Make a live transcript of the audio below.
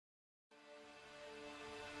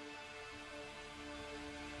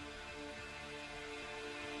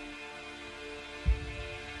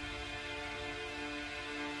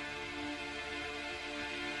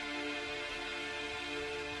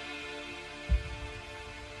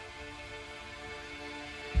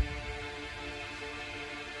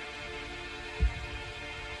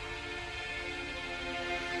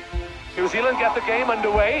Zealand get the game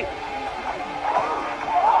underway.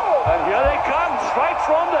 And here they come, straight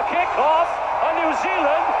from the kick-off, and New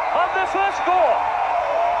Zealand on the first goal.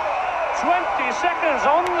 20 seconds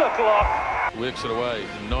on the clock. Works it away.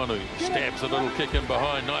 Nonu stabs a little kick in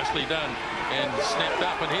behind. Nicely done. And snapped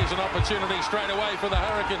up. And here's an opportunity straight away for the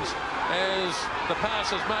Hurricanes as the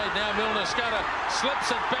pass is made. Now Milner Scudder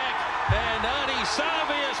slips it back. And Ardie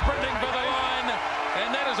Savea sprinting for the line.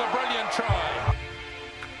 And that is a brilliant try.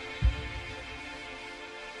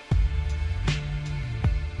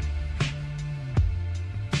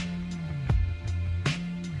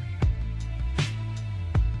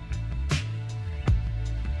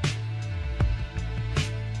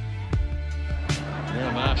 Now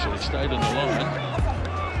Marshall stayed in the line.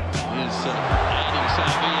 Here's Ardie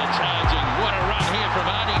Savea charging. What a run here from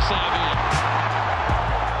Ardie Savea.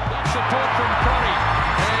 Good support from Curry.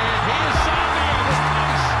 And here's Savea with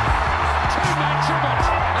pace. Too much of it.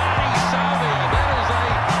 Ardie Savea. That is a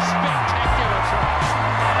spectacular try.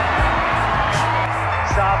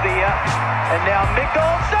 Savea. And now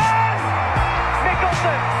Mickelson.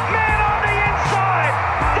 Mickelson. Man on the inside.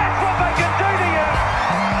 That's what they can do to you.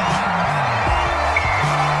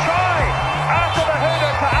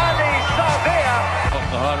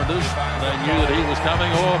 The Highlanders, they knew that he was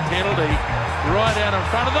coming, penalty right out in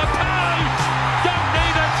front of the post! Don't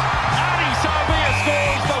need it! Ardie Savea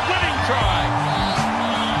scores the winning try!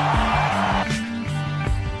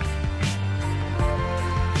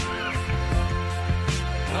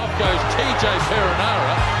 Off goes TJ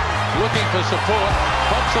Perenara, looking for support,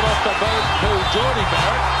 pops it off the boat to Jordie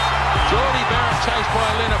Barrett. Jordie Barrett chased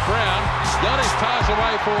by Leonard Brown, got his pass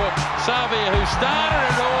away for Savea, who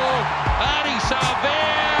started it all. Ardie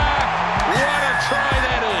Savea, what a try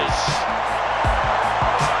that is!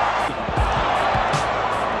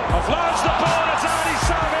 Offloads the ball, it's Ardie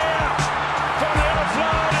Savea from the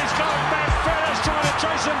offload. He's got Matt Ferris trying to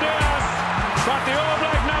chase him down, but the All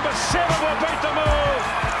Black number 7 will beat the move.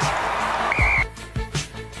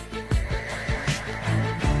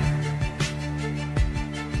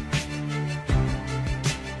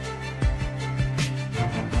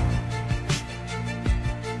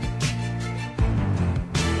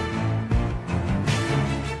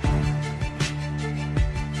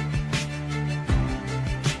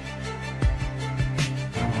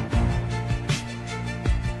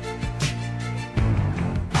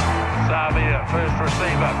 Savea, first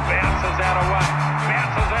receiver, bounces out of one,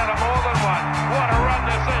 bounces out of more than one. What a run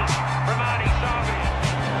this is from Ardie Savea.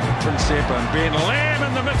 Princepa and Ben Lamb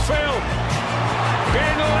in the midfield.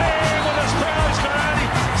 Ben Lamb with his power, he's got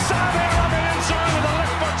Ardie Savea on the inside with a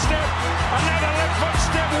left foot step. Another left foot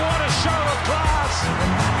step, what a show of class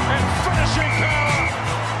and finishing power.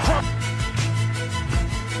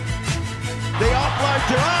 The offload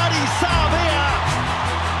to Ardie Savea.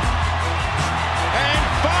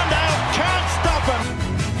 Can't stop him.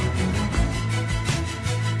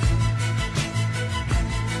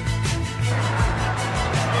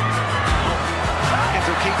 Hurricanes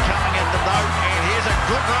will keep coming at them though, and here's a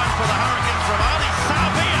good run for the Hurricanes from Ardie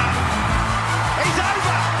Savea. He's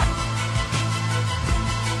over.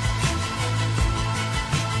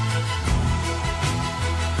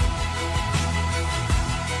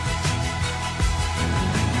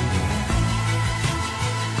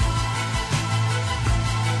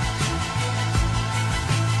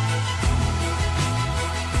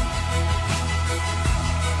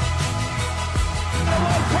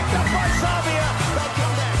 Picked up by Savea, they'll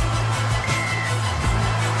come back.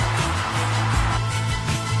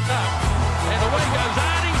 And away goes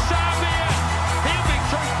Ardie Savea. He'll be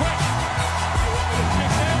through quick.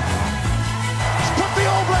 He's put the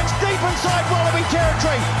All Blacks deep inside Wallaby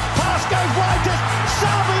territory. Pass goes wide to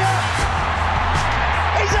Savea.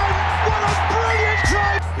 He's on. What a brilliant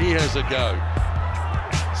try. He has a go.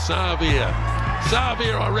 Savea.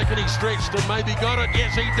 Savea, I reckon he stretched and maybe got it.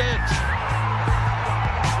 Yes, he did.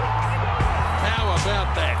 How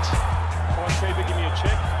about that? Keeper, give me a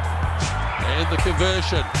check. And the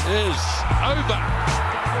conversion is over.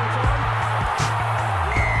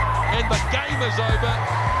 And the game is over,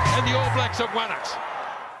 and the All Blacks have won it.